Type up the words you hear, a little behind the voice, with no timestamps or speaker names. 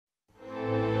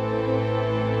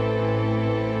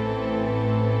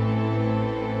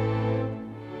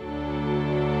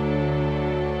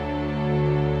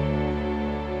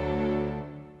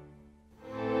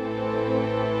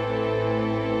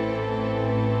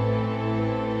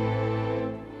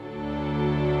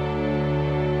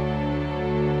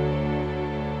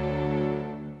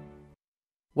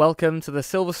Welcome to the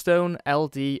SilverStone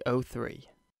LD03.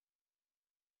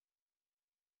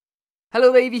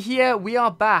 Hello baby, here we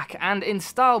are back and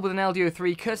installed with an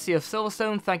LD03 courtesy of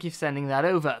SilverStone. Thank you for sending that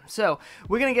over. So,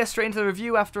 we're going to get straight into the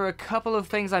review after a couple of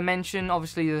things I mentioned.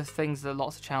 Obviously, there's things that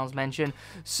lots of channels mention.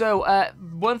 So,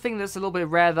 one thing that's a little bit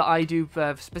rare that I do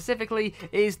specifically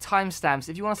is timestamps.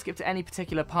 If you want to skip to any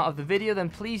particular part of the video, then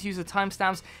please use the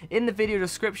timestamps in the video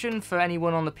description for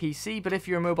anyone on the PC. But if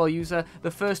you're a mobile user,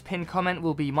 the first pinned comment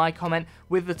will be my comment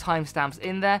with the timestamps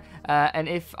in there. And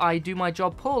if I do my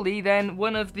job poorly, then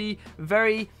one of the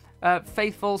very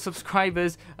faithful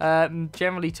subscribers,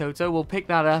 generally Toto, will pick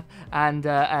that up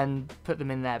and put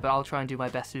them in there, but I'll try and do my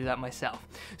best to do that myself.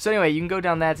 So anyway, you can go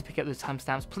down there to pick up those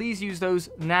timestamps. Please use those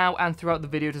now and throughout the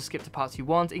video to skip to parts you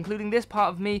want, including this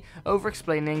part of me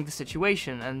over-explaining the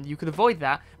situation, and you could avoid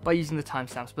that by using the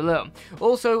timestamps below.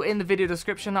 Also, in the video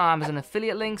description are Amazon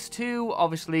affiliate links to,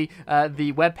 obviously,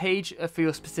 the webpage for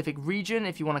your specific region,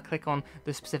 if you want to click on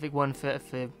the specific one for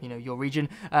you know, your region,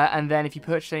 and then if you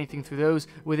purchase anything through those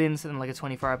within something like a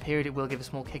 24-hour period, it will give a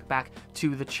small kickback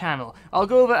to the channel. I'll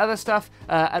go over other stuff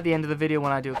at the end of the video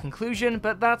when I do a conclusion,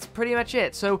 but that's pretty much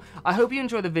it. So I hope you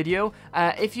enjoy the video.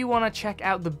 If you want to check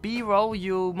out the B-roll,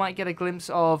 you might get a glimpse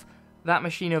of that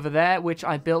machine over there, which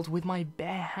I built with my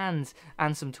bare hands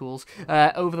and some tools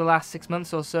over the last 6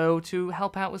 months or so to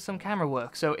help out with some camera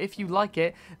work. So if you like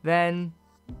it, then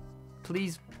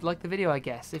please like the video, I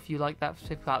guess, if you like that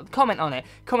specific part. Comment on it.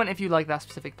 Comment if you like that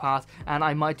specific part, and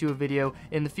I might do a video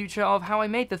in the future of how I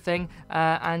made the thing,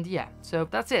 and yeah, so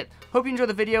that's it. Hope you enjoyed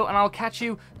the video, and I'll catch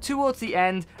you towards the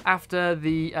end after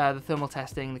the thermal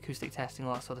testing, the acoustic testing,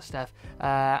 all that sort of stuff,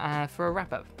 for a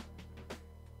wrap-up.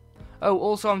 Oh,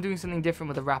 also, I'm doing something different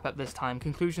with the wrap-up this time.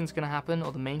 Conclusion's going to happen,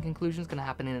 or the main conclusion's going to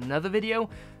happen in another video.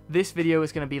 This video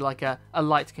is going to be like a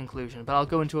light conclusion, but I'll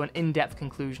go into an in-depth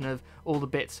conclusion of all the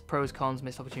bits, pros, cons,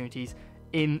 missed opportunities,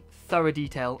 in thorough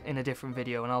detail in a different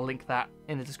video, and I'll link that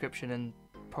in the description and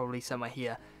probably somewhere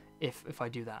here if I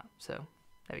do that. So,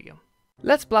 there we go.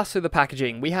 Let's blast through the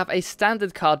packaging. We have a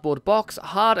standard cardboard box,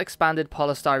 hard expanded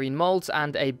polystyrene molds,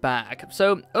 and a bag.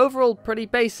 So overall pretty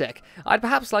basic. I'd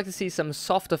perhaps like to see some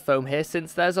softer foam here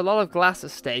since there's a lot of glass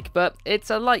at stake, but it's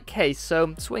a light case,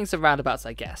 so swings and roundabouts,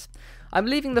 I guess. I'm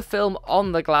leaving the film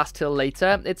on the glass till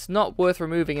later. It's not worth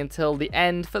removing until the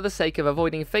end for the sake of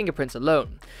avoiding fingerprints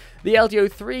alone. The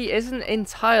LD03 isn't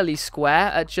entirely square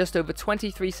at just over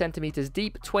 23 centimeters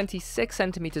deep, 26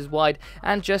 centimeters wide,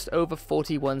 and just over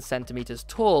 41 centimeters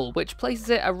tall, which places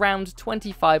it around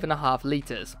 25.5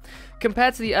 liters.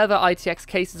 Compared to the other ITX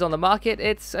cases on the market,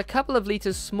 it's a couple of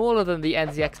liters smaller than the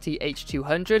NZXT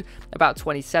H200, about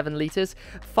 27 liters,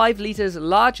 5 liters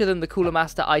larger than the Cooler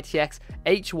Master ITX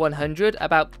H100,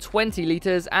 about 20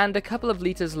 liters, and a couple of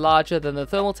liters larger than the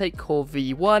Thermaltake Core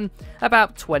V1,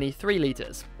 about 23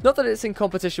 liters. Not that it's in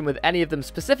competition with any of them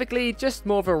specifically, just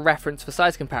more of a reference for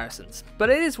size comparisons.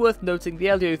 But it is worth noting the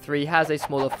LD03 has a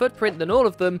smaller footprint than all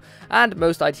of them, and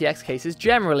most ITX cases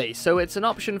generally, so it's an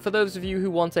option for those of you who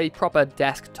want a proper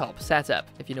desktop setup,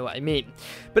 if you know what I mean.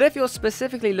 But if you're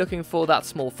specifically looking for that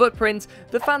small footprint,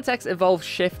 the Phanteks Evolve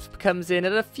Shift comes in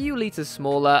at a few liters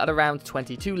smaller at around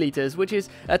 22 liters, which is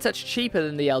a touch cheaper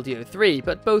than the LD03,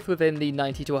 but both within the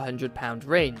 £90 to £100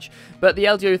 range. But the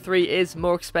LD03 is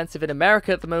more expensive in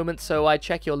America at the moment, so I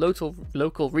check your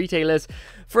local retailers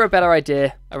for a better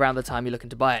idea around the time you're looking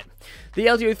to buy it. The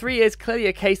LD03 is clearly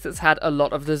a case that's had a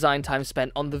lot of design time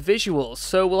spent on the visuals,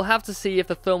 so we'll have to see if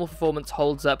the thermal performance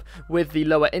holds up with the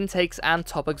lower intakes and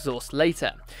top exhaust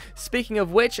later. Speaking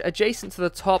of which, adjacent to the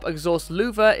top exhaust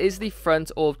louver is the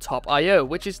front or top I/O,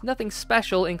 which is nothing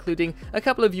special, including a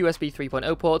couple of USB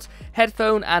 3.0 ports,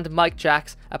 headphone and mic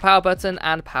jacks, a power button,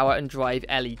 and power and drive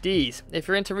LEDs. If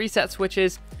you're into reset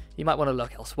switches, you might want to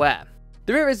look elsewhere.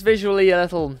 The rear is visually a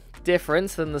little different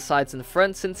than the sides and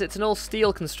front since it's an all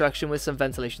steel construction with some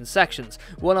ventilation sections,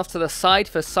 one off to the side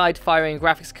for side firing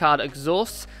graphics card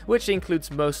exhausts, which includes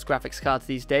most graphics cards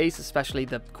these days, especially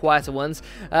the quieter ones,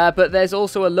 but there's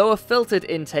also a lower filtered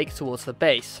intake towards the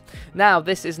base. Now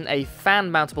this isn't a fan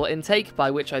mountable intake,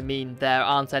 by which I mean there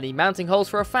aren't any mounting holes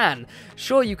for a fan.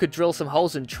 Sure, you could drill some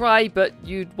holes and try, but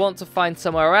you'd want to find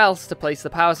somewhere else to place the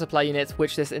power supply unit,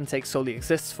 which this intake solely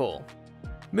exists for.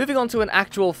 Moving on to an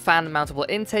actual fan-mountable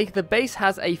intake, the base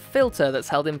has a filter that's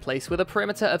held in place with a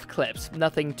perimeter of clips,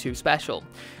 nothing too special.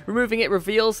 Removing it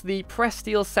reveals the pressed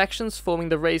steel sections forming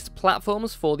the raised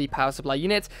platforms for the power supply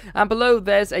unit, and below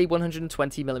there's a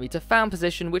 120mm fan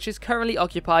position which is currently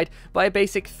occupied by a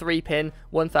basic 3-pin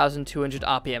 1200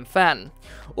 RPM fan.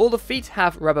 All the feet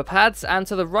have rubber pads, and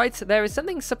to the right there is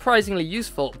something surprisingly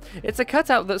useful. It's a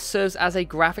cutout that serves as a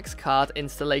graphics card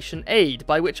installation aid,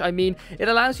 by which I mean it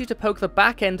allows you to poke the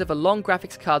back back end of a long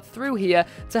graphics card through here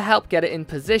to help get it in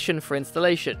position for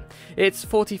installation. It's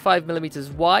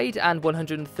 45mm wide and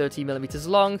 130mm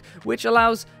long, which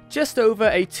allows just over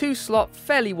a 2-slot,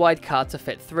 fairly wide card to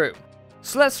fit through.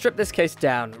 So let's strip this case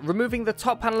down. Removing the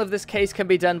top panel of this case can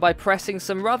be done by pressing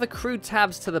some rather crude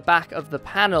tabs to the back of the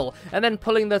panel, and then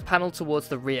pulling the panel towards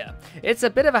the rear. It's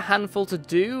a bit of a handful to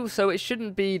do, so it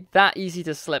shouldn't be that easy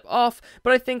to slip off,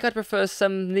 but I think I'd prefer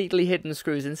some neatly hidden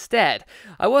screws instead.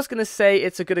 I was going to say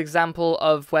it's a good example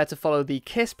of where to follow the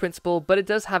KISS principle, but it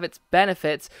does have its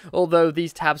benefits, although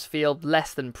these tabs feel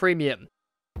less than premium.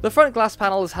 The front glass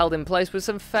panel is held in place with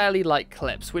some fairly light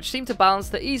clips, which seem to balance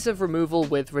the ease of removal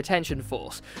with retention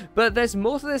force. But there's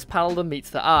more to this panel than meets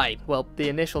the eye, well, the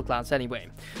initial glance anyway.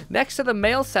 Next to the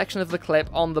male section of the clip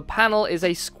on the panel is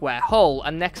a square hole,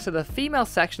 and next to the female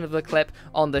section of the clip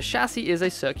on the chassis is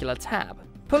a circular tab.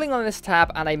 Pulling on this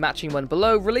tab and a matching one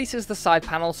below releases the side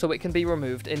panel so it can be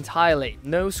removed entirely,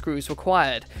 no screws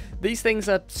required. These things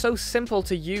are so simple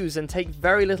to use and take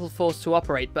very little force to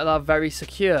operate, but are very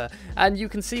secure, and you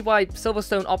can see why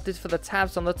Silverstone opted for the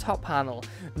tabs on the top panel.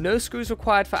 No screws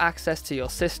required for access to your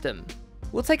system.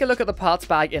 We'll take a look at the parts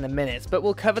bag in a minute, but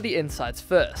we'll cover the insides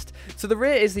first. To the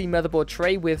rear is the motherboard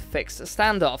tray with fixed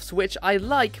standoffs, which I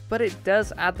like, but it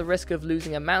does add the risk of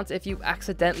losing a mount if you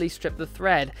accidentally strip the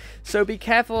thread, so be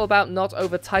careful about not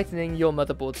over-tightening your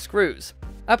motherboard screws.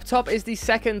 Up top is the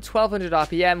second 1200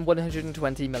 RPM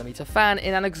 120mm fan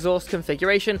in an exhaust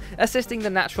configuration, assisting the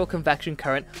natural convection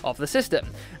current of the system,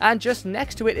 and just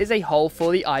next to it is a hole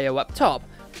for the I/O up top.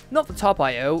 Not the top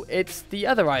I/O, it's the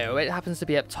other I/O, it happens to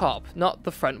be up top. Not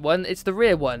the front one, it's the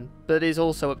rear one, but is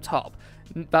also up top.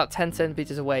 About 10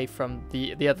 centimeters away from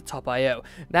the other top I/O.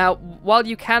 Now, while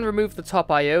you can remove the top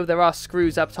I/O, there are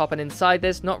screws up top and inside.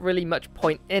 There's not really much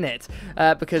point in it,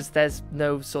 because there's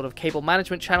no sort of cable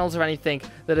management channels or anything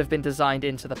that have been designed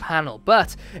into the panel.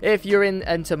 But if you're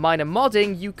into minor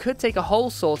modding, you could take a hole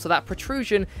saw to that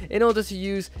protrusion in order to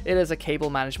use it as a cable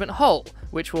management hole,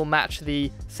 which will match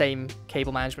the same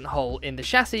cable management hole in the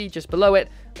chassis just below it,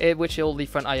 which all the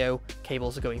front I/O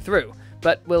cables are going through.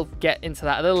 But we'll get into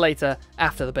that a little later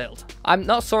after the build. I'm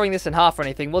not sawing this in half or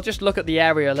anything, we'll just look at the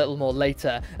area a little more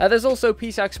later. There's also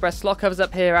PCI Express slot covers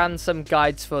up here and some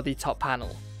guides for the top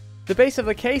panel. The base of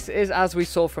the case is as we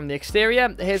saw from the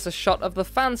exterior. Here's a shot of the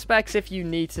fan specs if you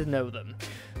need to know them.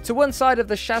 To one side of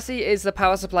the chassis is the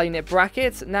power supply unit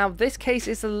bracket. Now this case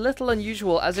is a little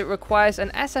unusual as it requires an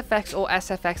SFX or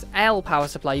SFXL power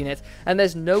supply unit, and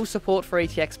there's no support for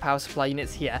ATX power supply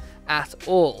units here at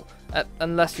all.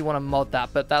 Unless you want to mod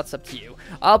that, but that's up to you.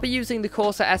 I'll be using the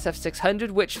Corsair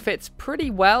SF600, which fits pretty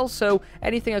well, so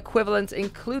anything equivalent,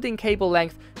 including cable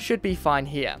length, should be fine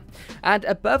here. And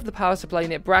above the power supply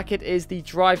unit bracket is the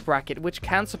drive bracket, which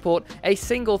can support a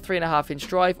single 3.5-inch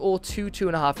drive or two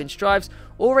 2.5-inch drives,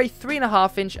 or a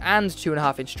 3.5-inch and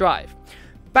 2.5-inch drive.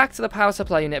 Back to the power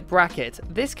supply unit bracket.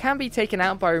 This can be taken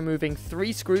out by removing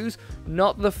 3 screws,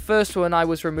 not the first one I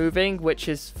was removing, which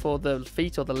is for the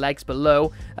feet or the legs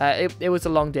below. It was a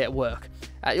long day at work.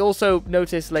 You also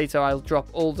notice later I'll drop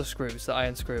all the screws that I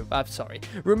unscrew. I'm sorry.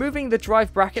 Removing the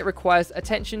drive bracket requires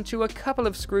attention to a couple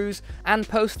of screws, and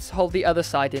posts hold the other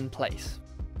side in place.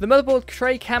 The motherboard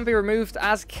tray can be removed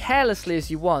as carelessly as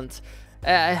you want.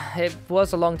 It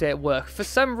was a long day at work. For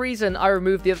some reason, I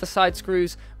removed the other side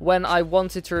screws when I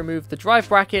wanted to remove the drive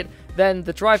bracket, then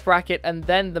the drive bracket, and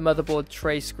then the motherboard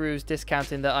tray screws,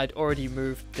 discounting that I'd already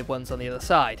moved the ones on the other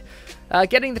side.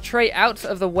 Getting the tray out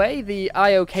of the way, the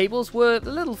I/O cables were a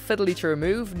little fiddly to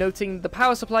remove, noting the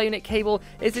power supply unit cable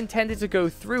is intended to go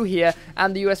through here,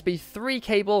 and the USB 3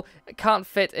 cable can't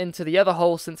fit into the other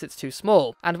hole since it's too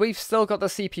small. And we've still got the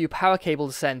CPU power cable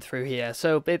to send through here,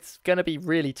 so it's gonna be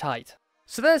really tight.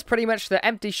 So there's pretty much the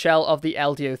empty shell of the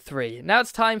LD03. Now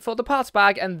it's time for the parts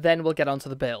bag, and then we'll get onto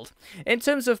the build. In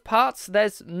terms of parts,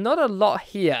 there's not a lot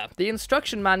here. The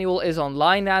instruction manual is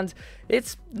online, and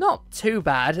it's not too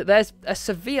bad. There's a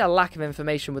severe lack of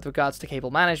information with regards to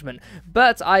cable management,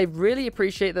 but I really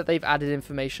appreciate that they've added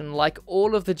information like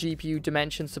all of the GPU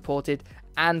dimensions supported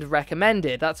and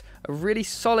recommended. That's a really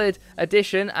solid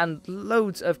addition, and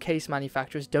loads of case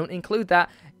manufacturers don't include that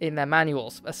in their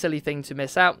manuals. A silly thing to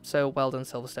miss out, so well done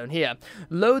Silverstone here.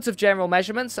 Loads of general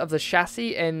measurements of the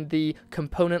chassis in the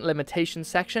component limitation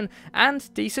section,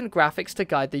 and decent graphics to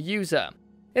guide the user.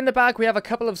 In the bag we have a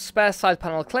couple of spare side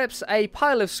panel clips, a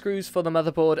pile of screws for the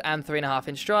motherboard and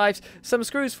 3.5-inch drives, some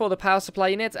screws for the power supply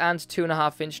unit and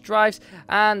 2.5-inch drives,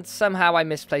 and somehow I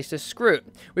misplaced a screw.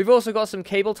 We've also got some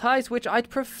cable ties, which I'd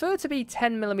prefer to be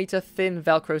 10mm thin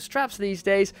Velcro straps these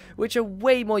days, which are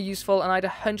way more useful, and I'd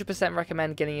 100%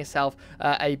 recommend getting yourself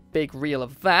a big reel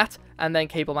of that, and then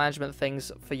cable management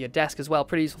things for your desk as well.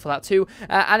 Pretty useful for that too.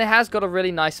 And it has got a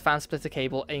really nice fan splitter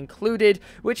cable included,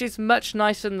 which is much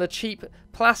nicer than the cheap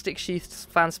plastic sheathed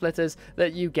fan splitters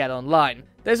that you get online.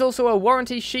 There's also a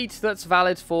warranty sheet that's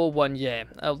valid for 1 year.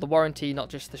 The warranty, not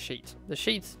just the sheet. The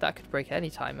sheet, that could break any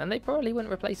time, and they probably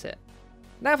wouldn't replace it.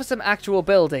 Now for some actual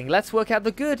building. Let's work out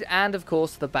the good and, of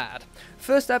course, the bad.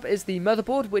 First up is the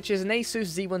motherboard, which is an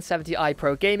Asus Z170i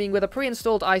Pro Gaming with a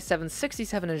pre-installed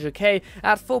i7-6700K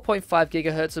at 4.5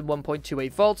 GHz and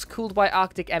 1.28 volts, cooled by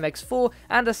Arctic MX4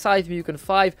 and a Scythe Mugen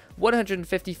 5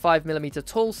 155mm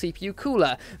tall CPU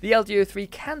cooler. The LD03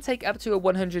 can take up to a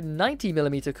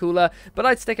 190mm cooler, but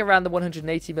I'd stick around the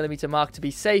 180mm mark to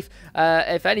be safe,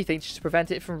 if anything, just to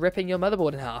prevent it from ripping your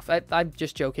motherboard in half. I'm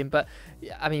just joking, but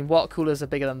I mean, what coolers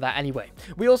are bigger than that anyway?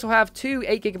 We also have two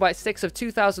 8GB sticks of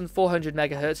 2400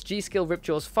 MHz G-Skill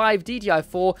Ripjaws 5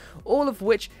 DDI4, all of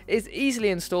which is easily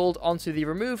installed onto the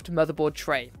removed motherboard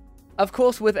tray. Of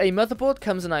course, with a motherboard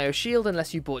comes an IO shield,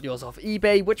 unless you bought yours off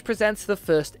eBay, which presents the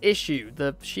first issue.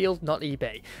 The shield, not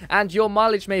eBay. And your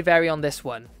mileage may vary on this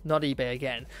one, not eBay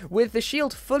again. With the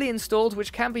shield fully installed,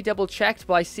 which can be double checked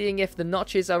by seeing if the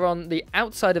notches are on the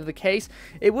outside of the case,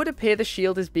 it would appear the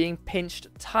shield is being pinched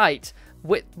tight.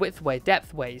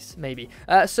 Depth ways, maybe.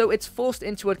 So it's forced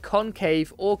into a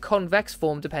concave or convex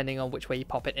form depending on which way you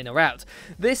pop it in or out.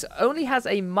 This only has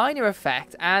a minor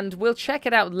effect, and we'll check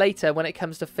it out later when it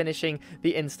comes to finishing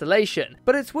the installation,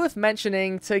 but it's worth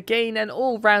mentioning to gain an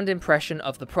all-round impression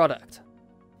of the product.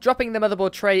 Dropping the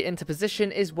motherboard tray into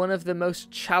position is one of the most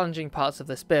challenging parts of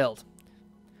this build.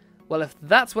 Well, if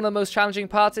that's one of the most challenging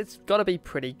parts, it's got to be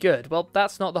pretty good. Well,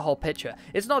 that's not the whole picture.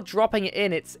 It's not dropping it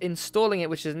in, it's installing it,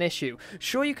 which is an issue.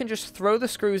 Sure, you can just throw the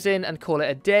screws in and call it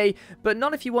a day, but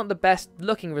not if you want the best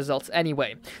looking results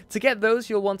anyway. To get those,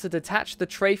 you'll want to detach the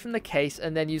tray from the case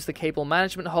and then use the cable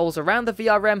management holes around the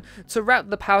VRM to route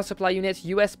the power supply unit,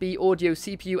 USB, audio,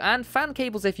 CPU, and fan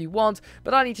cables if you want,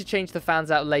 but I need to change the fans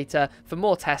out later for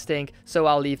more testing, so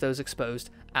I'll leave those exposed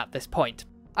at this point.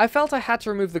 I felt I had to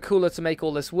remove the cooler to make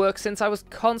all this work, since I was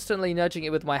constantly nudging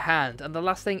it with my hand, and the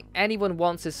last thing anyone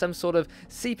wants is some sort of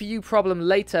CPU problem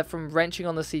later from wrenching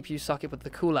on the CPU socket with the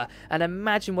cooler, and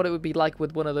imagine what it would be like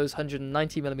with one of those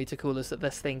 190mm coolers that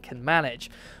this thing can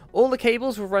manage. All the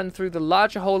cables will run through the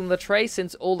larger hole in the tray,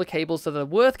 since all the cables that are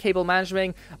worth cable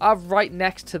managing are right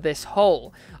next to this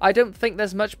hole. I don't think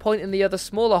there's much point in the other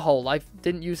smaller hole. I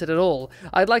didn't use it at all.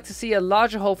 I'd like to see a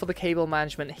larger hole for the cable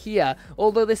management here,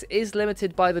 although this is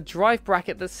limited by the drive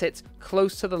bracket that sits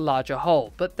close to the larger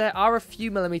hole, but there are a few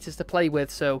millimeters to play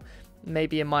with, so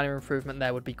maybe a minor improvement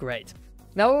there would be great.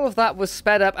 Now, all of that was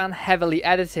sped up and heavily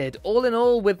edited. All in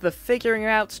all, with the figuring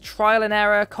out, trial and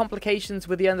error, complications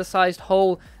with the undersized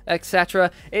hole,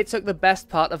 etc., it took the best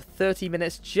part of 30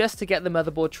 minutes just to get the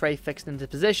motherboard tray fixed into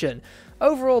position.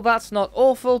 Overall, that's not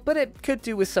awful, but it could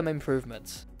do with some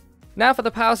improvements. Now for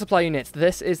the power supply unit.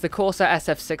 This is the Corsair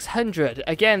SF600.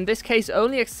 Again, this case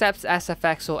only accepts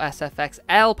SFX or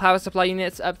SFXL power supply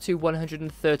units up to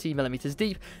 130mm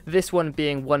deep, this one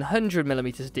being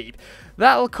 100mm deep.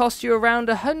 That'll cost you around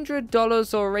 $100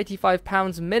 or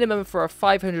 £85 minimum for a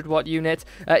 500 watt unit.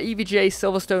 EVGA,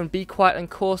 Silverstone, Be Quiet and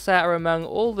Corsair are among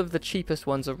all of the cheapest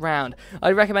ones around.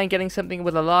 I recommend getting something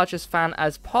with the largest fan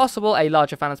as possible,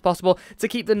 to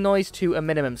keep the noise to a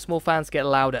minimum. Small fans get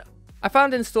louder. I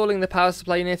found installing the power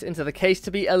supply unit into the case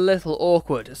to be a little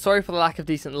awkward. Sorry for the lack of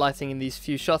decent lighting in these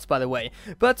few shots, by the way.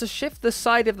 But to shift the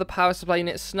side of the power supply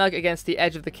unit snug against the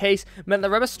edge of the case meant the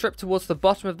rubber strip towards the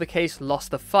bottom of the case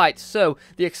lost the fight, so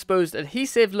the exposed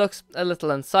adhesive looks a little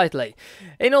unsightly.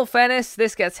 In all fairness,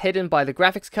 this gets hidden by the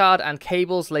graphics card and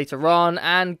cables later on,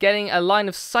 and getting a line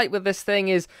of sight with this thing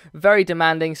is very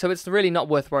demanding, so it's really not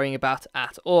worth worrying about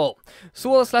at all.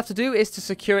 So all that's left to do is to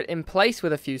secure it in place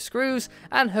with a few screws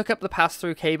and hook up the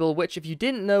pass-through cable, which, if you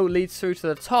didn't know, leads through to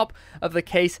the top of the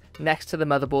case next to the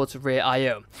motherboard's rear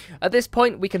I/O. At this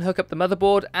point, we can hook up the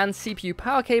motherboard and CPU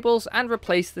power cables and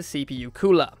replace the CPU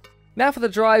cooler. Now for the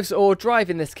drives, or drive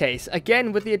in this case.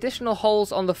 Again, with the additional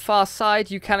holes on the far side,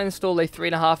 you can install a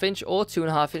 3.5-inch or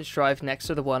 2.5-inch drive next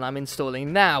to the one I'm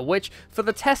installing now, which for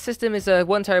the test system is a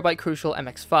 1TB Crucial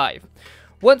MX5.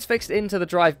 Once fixed into the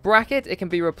drive bracket, it can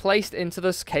be replaced into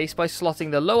this case by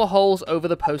slotting the lower holes over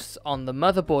the posts on the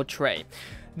motherboard tray.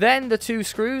 Then the two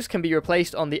screws can be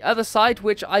replaced on the other side,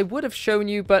 which I would have shown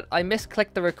you, but I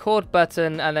misclicked the record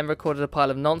button and then recorded a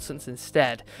pile of nonsense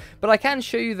instead. But I can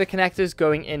show you the connectors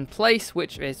going in place,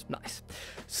 which is nice.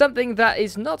 Something that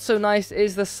is not so nice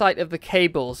is the sight of the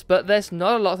cables, but there's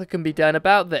not a lot that can be done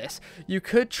about this. You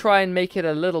could try and make it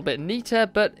a little bit neater,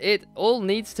 but it all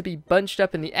needs to be bunched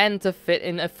up in the end to fit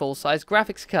in a full-size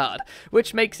graphics card,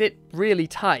 which makes it really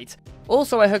tight.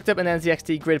 Also, I hooked up an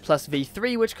NZXT Grid Plus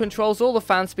V3, which controls all the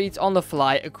fan speeds on the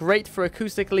fly, great for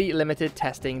acoustically limited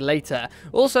testing later.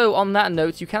 Also, on that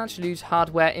note, you can actually use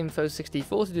Hardware Info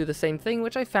 64 to do the same thing,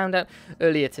 which I found out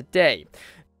earlier today.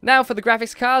 Now for the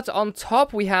graphics cards, on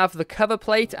top we have the cover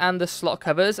plate and the slot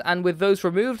covers, and with those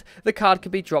removed, the card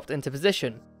can be dropped into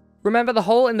position. Remember, the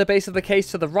hole in the base of the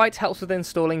case to the right helps with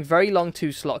installing very long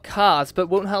 2-slot cards, but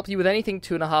won't help you with anything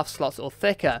 2.5 slots or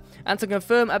thicker. And to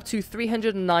confirm, up to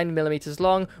 309mm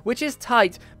long, which is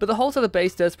tight, but the hole to the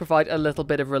base does provide a little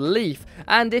bit of relief.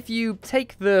 And if you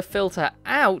take the filter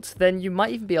out, then you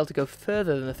might even be able to go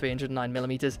further than the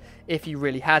 309mm if you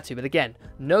really had to. But again,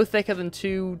 no thicker than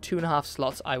 2.5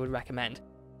 slots I would recommend.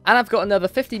 And I've got another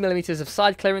 50mm of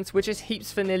side clearance, which is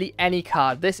heaps for nearly any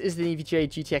card. This is the EVGA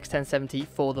GTX 1070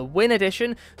 for the Win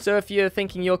edition, so if you're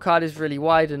thinking your card is really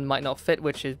wide and might not fit,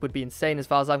 which would be insane as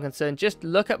far as I'm concerned, just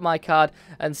look at my card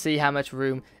and see how much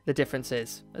room the difference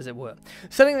is, as it were.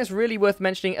 Something that's really worth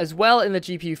mentioning as well in the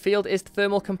GPU field is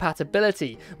thermal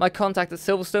compatibility. My contact at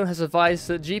Silverstone has advised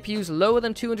that GPUs lower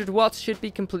than 200 watts should be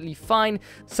completely fine,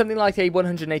 something like a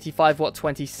 185 watt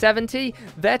 2070.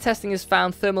 Their testing has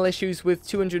found thermal issues with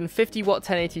 250 watt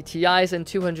 1080 Ti's and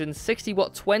 260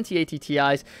 watt 2080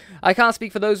 Ti's. I can't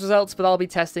speak for those results, but I'll be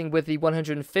testing with the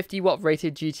 150 watt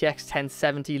rated GTX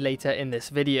 1070 later in this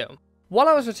video. While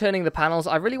I was returning the panels,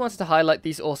 I really wanted to highlight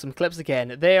these awesome clips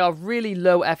again. They are really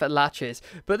low effort latches,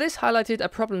 but this highlighted a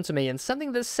problem to me and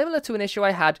something that's similar to an issue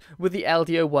I had with the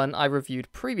LD01 I reviewed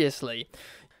previously.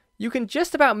 You can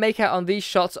just about make out on these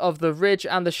shots of the ridge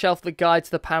and the shelf that guides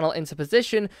the panel into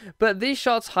position, but these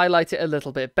shots highlight it a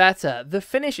little bit better. The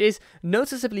finish is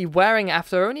noticeably wearing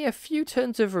after only a few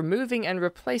turns of removing and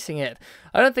replacing it.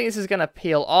 I don't think this is going to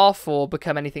peel off or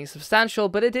become anything substantial,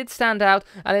 but it did stand out,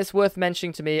 and it's worth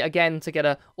mentioning to me again to get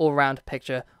an all-round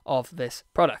picture of this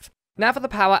product. Now for the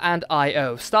power and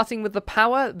I/O. Starting with the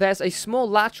power, there's a small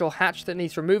latch or hatch that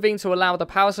needs removing to allow the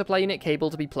power supply unit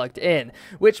cable to be plugged in,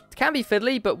 which can be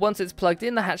fiddly, but once it's plugged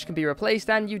in, the hatch can be replaced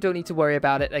and you don't need to worry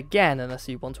about it again, unless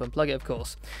you want to unplug it, of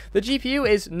course. The GPU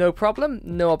is no problem,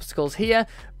 no obstacles here,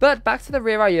 but back to the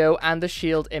rear I/O and the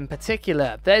shield in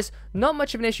particular. There's not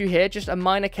much of an issue here, just a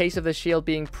minor case of the shield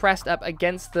being pressed up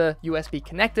against the USB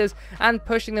connectors and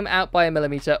pushing them out by a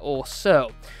millimeter or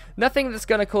so. Nothing that's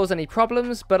going to cause any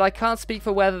problems, but I can't speak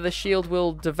for whether the shield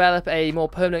will develop a more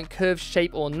permanent curved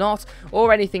shape or not,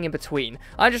 or anything in between.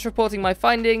 I'm just reporting my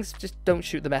findings, just don't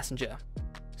shoot the messenger.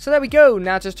 So there we go,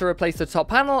 now just to replace the top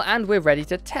panel, and we're ready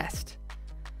to test.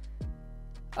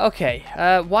 Okay,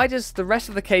 why does the rest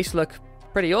of the case look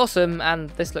pretty awesome, and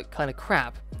this look kind of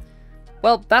crap?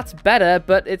 Well, that's better,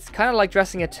 but it's kind of like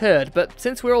dressing a turd, but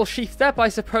since we're all sheathed up, I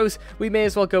suppose we may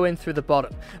as well go in through the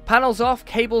bottom. Panels off,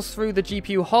 cables through the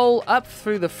GPU hole, up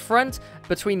through the front,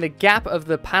 between the gap of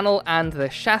the panel and the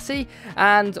chassis,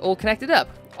 and all connected up.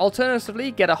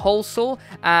 Alternatively, get a hole saw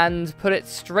and put it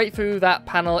straight through that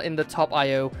panel in the top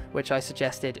I/O, which I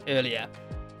suggested earlier.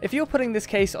 If you're putting this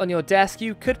case on your desk,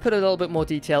 you could put a little bit more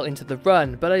detail into the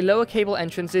run, but a lower cable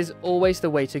entrance is always the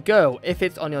way to go if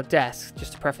it's on your desk.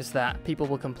 Just to preface that, people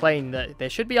will complain that there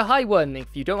should be a high one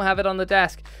if you don't have it on the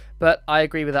desk, but I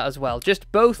agree with that as well.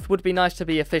 Just both would be nice to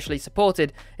be officially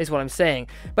supported, is what I'm saying.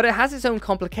 But it has its own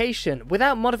complication.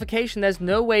 Without modification, there's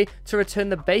no way to return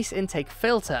the base intake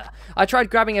filter. I tried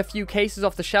grabbing a few cases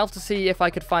off the shelf to see if I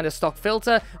could find a stock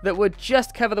filter that would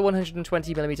just cover the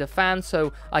 120mm fan,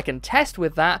 so I can test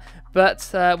with that. But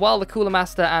while the Cooler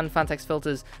Master and Fantex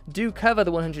filters do cover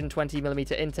the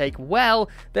 120mm intake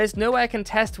well, there's no way I can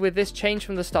test with this change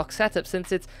from the stock setup,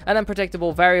 since it's an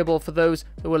unpredictable variable for those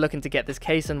who are looking to get this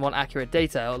case and want accurate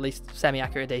data, or at least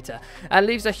semi-accurate data, and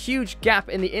leaves a huge gap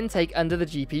in the intake under the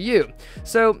GPU.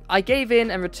 So I gave in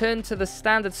and returned to the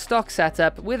standard stock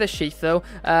setup with a sheath though,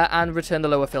 and returned the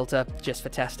lower filter just for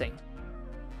testing.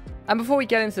 And before we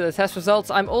get into the test results,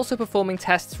 I'm also performing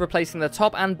tests replacing the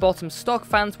top and bottom stock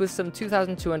fans with some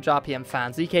 2200 RPM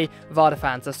fans, EK Varda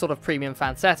fans, a sort of premium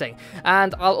fan setting.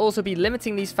 And I'll also be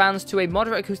limiting these fans to a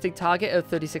moderate acoustic target of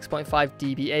 36.5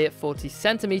 dBA at 40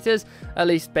 centimeters, at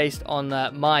least based on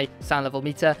my sound level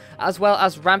meter, as well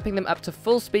as ramping them up to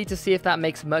full speed to see if that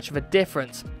makes much of a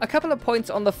difference. A couple of points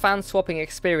on the fan swapping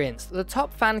experience. The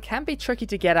top fan can be tricky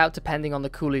to get out depending on the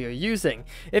cooler you're using.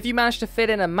 If you manage to fit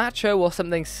in a Macho or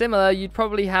something similar, you'd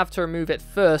probably have to remove it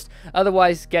first,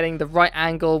 otherwise getting the right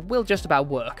angle will just about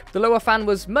work. The lower fan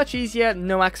was much easier,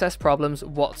 no access problems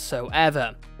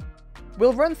whatsoever.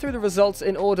 We'll run through the results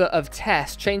in order of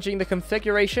test, changing the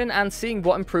configuration and seeing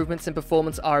what improvements in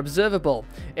performance are observable.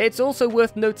 It's also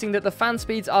worth noting that the fan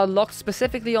speeds are locked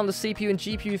specifically on the CPU and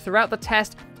GPU throughout the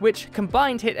test, which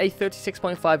combined hit a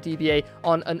 36.5 dBA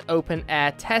on an open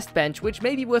air test bench, which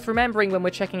may be worth remembering when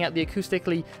we're checking out the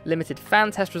acoustically limited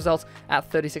fan test results at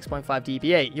 36.5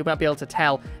 dBA. You might be able to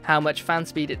tell how much fan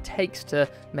speed it takes to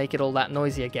make it all that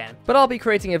noisy again. But I'll be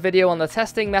creating a video on the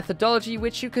testing methodology,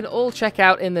 which you can all check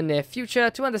out in the near future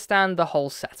to understand the whole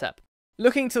setup.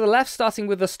 Looking to the left, starting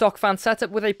with the stock fan setup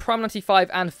with a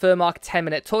Prime95 and FurMark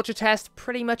 10-minute torture test,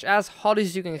 pretty much as hot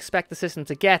as you can expect the system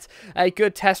to get. A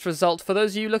good test result for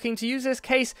those of you looking to use this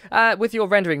case with your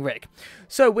rendering rig.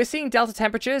 So we're seeing delta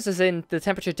temperatures, as in the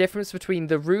temperature difference between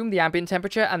the room, the ambient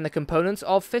temperature, and the components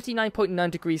of 59.9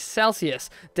 degrees Celsius,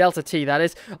 delta T that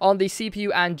is, on the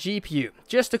CPU and GPU.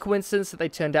 Just a coincidence that they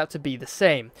turned out to be the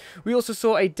same. We also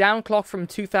saw a downclock from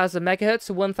 2000 MHz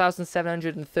to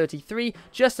 1733,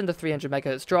 just under 300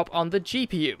 MHz drop on the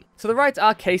GPU. To the right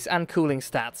are case and cooling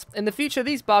stats. In the future,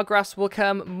 these bar graphs will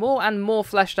become more and more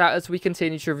fleshed out as we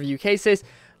continue to review cases,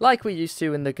 like we used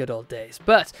to in the good old days.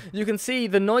 But you can see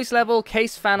the noise level,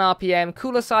 case fan RPM,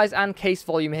 cooler size, and case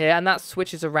volume here, and that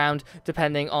switches around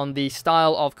depending on the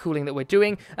style of cooling that we're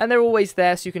doing, and they're always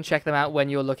there so you can check them out when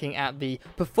you're looking at the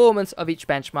performance of each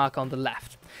benchmark on the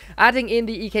left. Adding in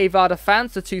the EK Vada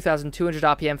fans, the 2200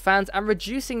 RPM fans, and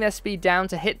reducing their speed down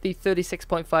to hit the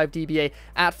 36.5 dBA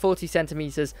at 40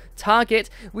 centimeters target,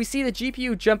 we see the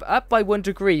GPU jump up by 1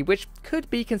 degree, which could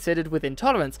be considered within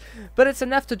tolerance, but it's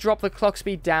enough to drop the clock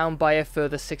speed down by a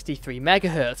further 63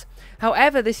 MHz.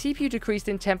 However, the CPU decreased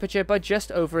in temperature by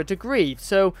just over a degree,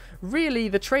 so really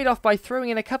the trade-off by throwing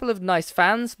in a couple of nice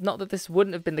fans, not that this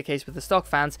wouldn't have been the case with the stock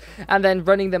fans, and then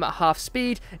running them at half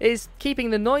speed, is keeping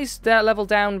the noise level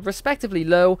down respectively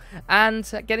low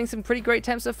and getting some pretty great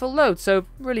temps at full load, so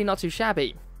really not too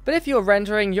shabby. But if you're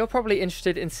rendering, you're probably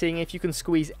interested in seeing if you can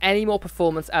squeeze any more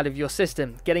performance out of your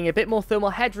system, getting a bit more thermal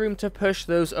headroom to push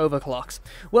those overclocks.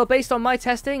 Well, based on my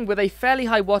testing, with a fairly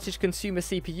high wattage consumer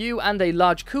CPU and a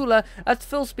large cooler, at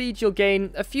full speed you'll gain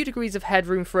a few degrees of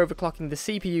headroom for overclocking the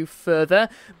CPU further,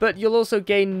 but you'll also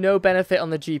gain no benefit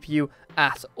on the GPU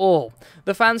at all.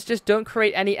 The fans just don't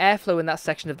create any airflow in that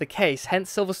section of the case, hence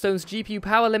Silverstone's GPU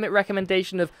power limit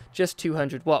recommendation of just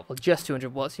 200 watts. Well, just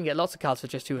 200 watts. You can get lots of cards for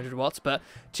just 200 watts, but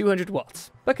 200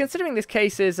 watts. But considering this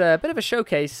case is a bit of a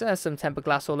showcase, some tempered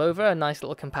glass all over, a nice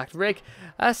little compact rig,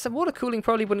 some water cooling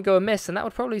probably wouldn't go amiss, and that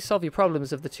would probably solve your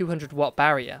problems of the 200 watt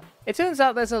barrier. It turns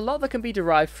out there's a lot that can be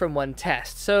derived from one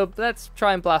test, so let's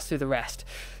try and blast through the rest.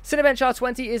 Cinebench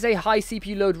R20 is a high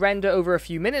CPU load render over a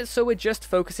few minutes, so we're just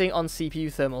focusing on CPU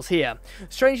thermals here.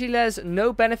 Strangely, there's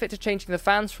no benefit to changing the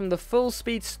fans from the full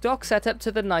speed stock setup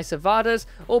to the nicer Vadas,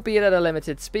 albeit at a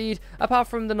limited speed, apart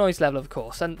from the noise level of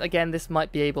course, and again this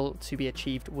might be able to be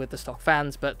achieved with the stock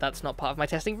fans, but that's not part of my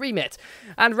testing remit.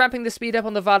 And ramping the speed up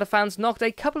on the Vada fans knocked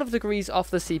a couple of degrees off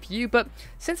the CPU, but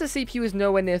since the CPU is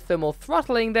nowhere near thermal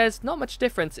throttling, there's not much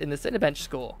difference in the Cinebench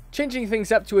score. Changing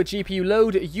things up to a GPU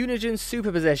load, Unigine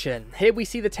Superposition. Here we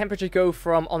see the temperature go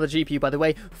from, on the GPU by the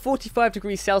way, 45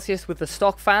 degrees Celsius with the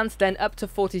stock fans, then up to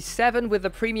 47 with the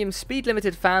premium speed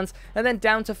limited fans, and then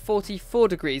down to 44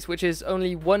 degrees, which is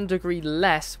only 1 degree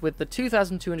less with the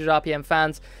 2200 RPM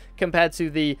fans compared to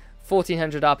the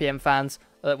 1400 RPM fans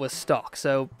that was stock,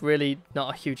 so really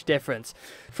not a huge difference.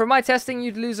 From my testing,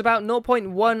 you'd lose about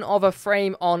 0.1 of a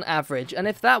frame on average, and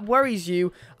if that worries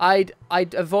you, I'd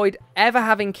avoid ever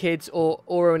having kids or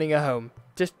owning a home.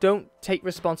 Just don't take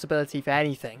responsibility for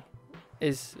anything,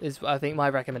 is I think my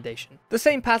recommendation. The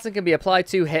same pattern can be applied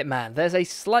to Hitman. There's a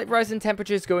slight rise in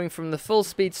temperatures going from the full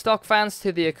speed stock fans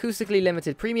to the acoustically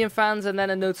limited premium fans, and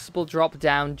then a noticeable drop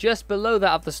down just below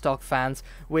that of the stock fans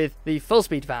with the full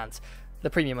speed fans. The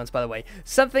premium ones, by the way.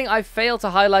 Something I failed to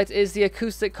highlight is the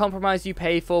acoustic compromise you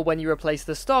pay for when you replace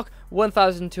the stock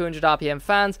 1200 RPM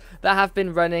fans that have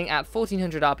been running at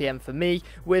 1400 RPM for me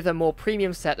with a more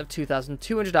premium set of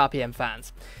 2200 RPM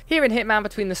fans. Here in Hitman,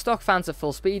 between the stock fans at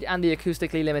full speed and the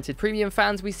acoustically limited premium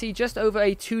fans, we see just over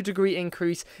a 2 degree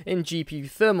increase in GPU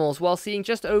thermals, while seeing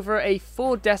just over a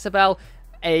 4 decibel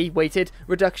weighted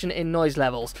reduction in noise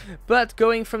levels. But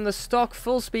going from the stock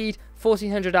full speed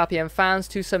 1400 RPM fans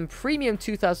to some premium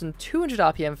 2200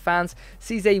 RPM fans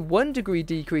sees a 1 degree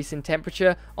decrease in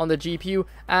temperature on the GPU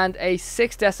and a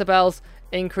 6 decibels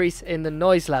increase in the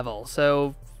noise level.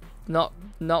 So not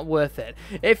worth it.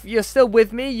 If you're still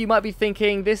with me, you might be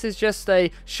thinking this is just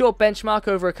a short benchmark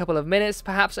over a couple of minutes.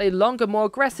 Perhaps a longer, more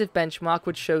aggressive benchmark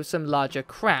would show some larger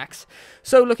cracks.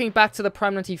 So looking back to the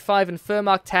Prime95 and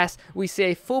FurMark test, we see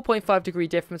a 4.5 degree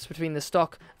difference between the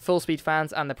stock full-speed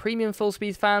fans and the premium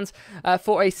full-speed fans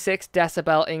for a 6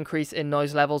 decibel increase in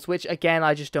noise levels, which again,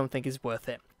 I just don't think is worth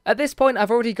it. At this point,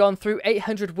 I've already gone through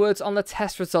 800 words on the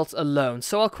test results alone,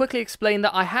 so I'll quickly explain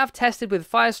that I have tested with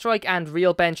Firestrike and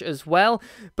Realbench as well,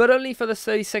 but only for the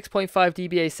 36.5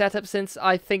 dBA setup, since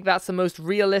I think that's the most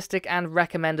realistic and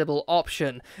recommendable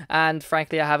option, and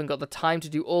frankly I haven't got the time to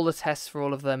do all the tests for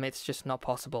all of them. It's just not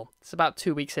possible. It's about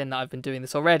 2 weeks in that I've been doing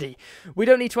this already. We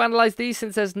don't need to analyse these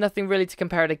since there's nothing really to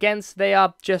compare it against. They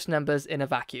are just numbers in a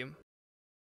vacuum.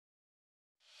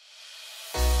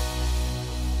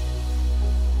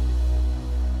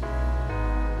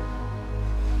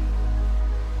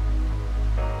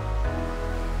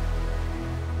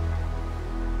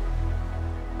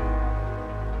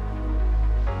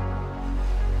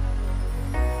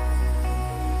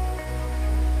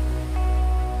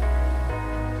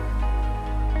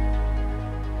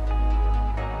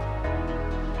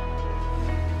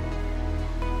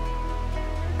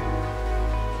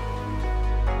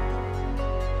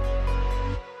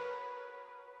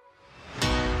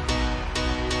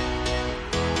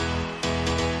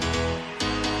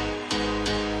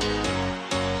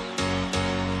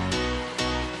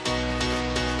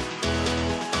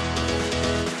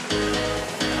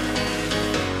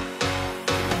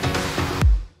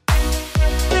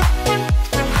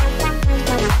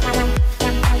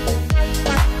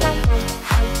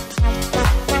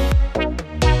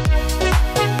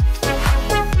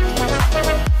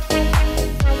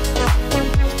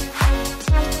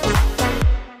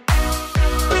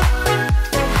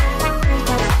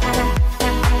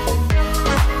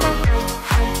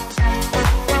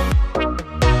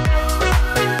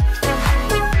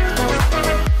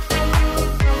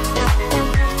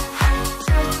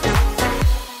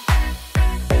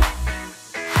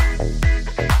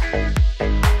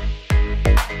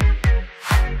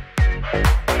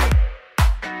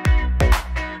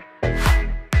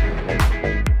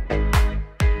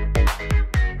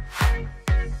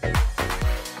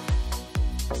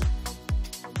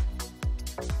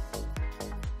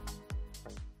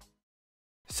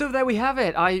 So there we have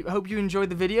it. I hope you enjoyed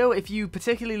the video. If you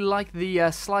particularly like the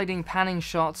sliding panning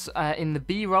shots in the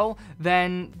B-roll,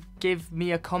 then give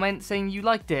me a comment saying you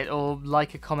liked it, or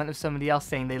like a comment of somebody else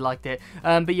saying they liked it.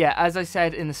 But yeah, as I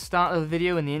said in the start of the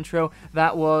video, in the intro,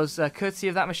 that was courtesy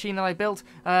of that machine that I built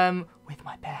with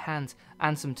my bare hands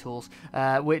and some tools,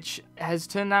 which has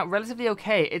turned out relatively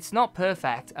okay. It's not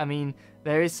perfect. I mean,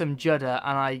 there is some judder,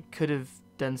 and I could have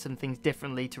done some things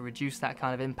differently to reduce that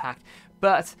kind of impact.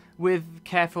 But with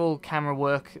careful camera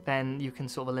work, then you can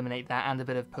sort of eliminate that, and a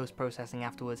bit of post-processing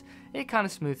afterwards. It kind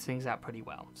of smooths things out pretty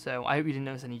well. So I hope you didn't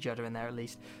notice any judder in there at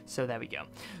least. So there we go.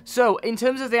 So in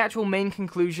terms of the actual main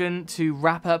conclusion, to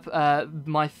wrap up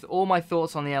all my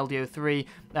thoughts on the LD03,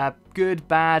 good,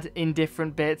 bad,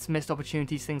 indifferent bits, missed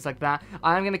opportunities, things like that,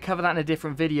 I am going to cover that in a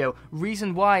different video.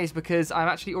 Reason why is because I've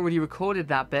actually already recorded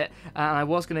that bit, and I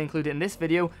was going to include it in this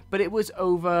video, but it was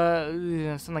over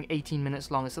something like 18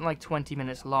 minutes long. It's something like 20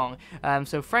 minutes long.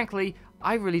 So frankly,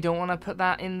 I really don't want to put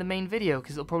that in the main video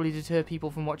because it'll probably deter people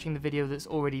from watching the video that's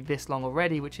already this long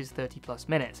already, which is 30+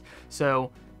 minutes.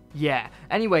 So yeah.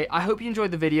 Anyway, I hope you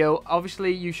enjoyed the video.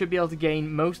 Obviously, you should be able to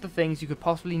gain most of the things you could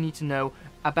possibly need to know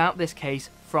about this case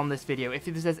from this video. If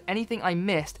there's anything I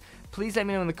missed, please let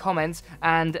me know in the comments,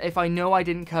 and if I know I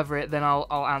didn't cover it, then I'll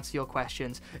answer your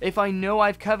questions. If I know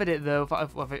I've covered it though,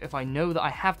 if I know that I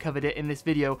have covered it in this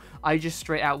video, I just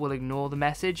straight out will ignore the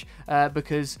message,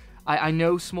 because I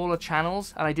know smaller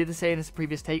channels, and I did say in this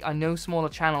previous take, I know smaller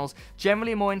channels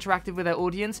generally are more interactive with their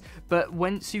audience, but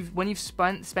when you've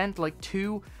spent like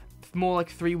 2, more like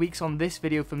 3 weeks on this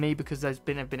video for me, because I've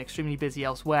been extremely busy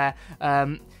elsewhere,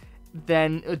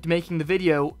 then making the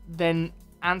video, then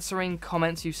answering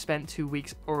comments you've spent 2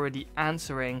 weeks already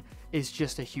answering is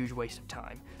just a huge waste of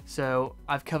time. So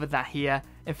I've covered that here.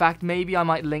 In fact, maybe I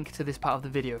might link to this part of the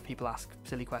video if people ask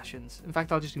silly questions. In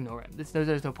fact, I'll just ignore it.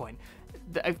 There's no point.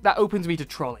 That opens me to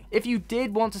trolling. If you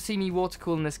did want to see me water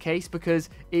cool in this case, because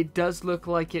it does look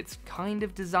like it's kind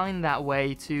of designed that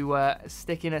way to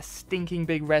stick in a stinking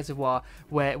big reservoir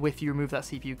where if you remove that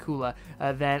CPU cooler,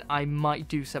 then I might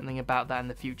do something about that in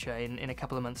the future, in a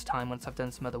couple of months' time once I've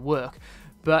done some other work.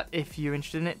 But if you're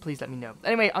interested in it, please let me know.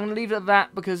 Anyway, I'm going to leave it at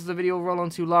that because the video will roll on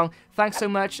too long. Thanks so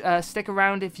much. Stick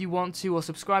around if you want to, or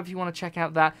subscribe if you want to check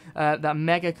out that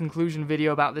mega conclusion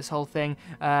video about this whole thing.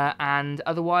 And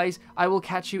otherwise, I will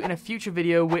catch you in a future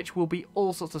video, which will be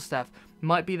all sorts of stuff.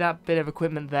 Might be that bit of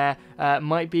equipment there.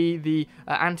 Might be the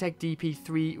Antec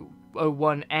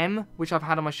DP301M, which I've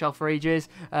had on my shelf for ages.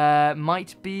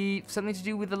 Might be something to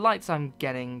do with the lights I'm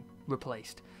getting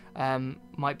replaced.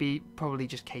 Might be probably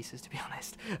just cases, to be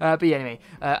honest. But yeah, anyway,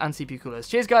 and CPU coolers.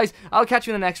 Cheers, guys. I'll catch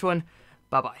you in the next one.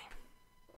 Bye-bye.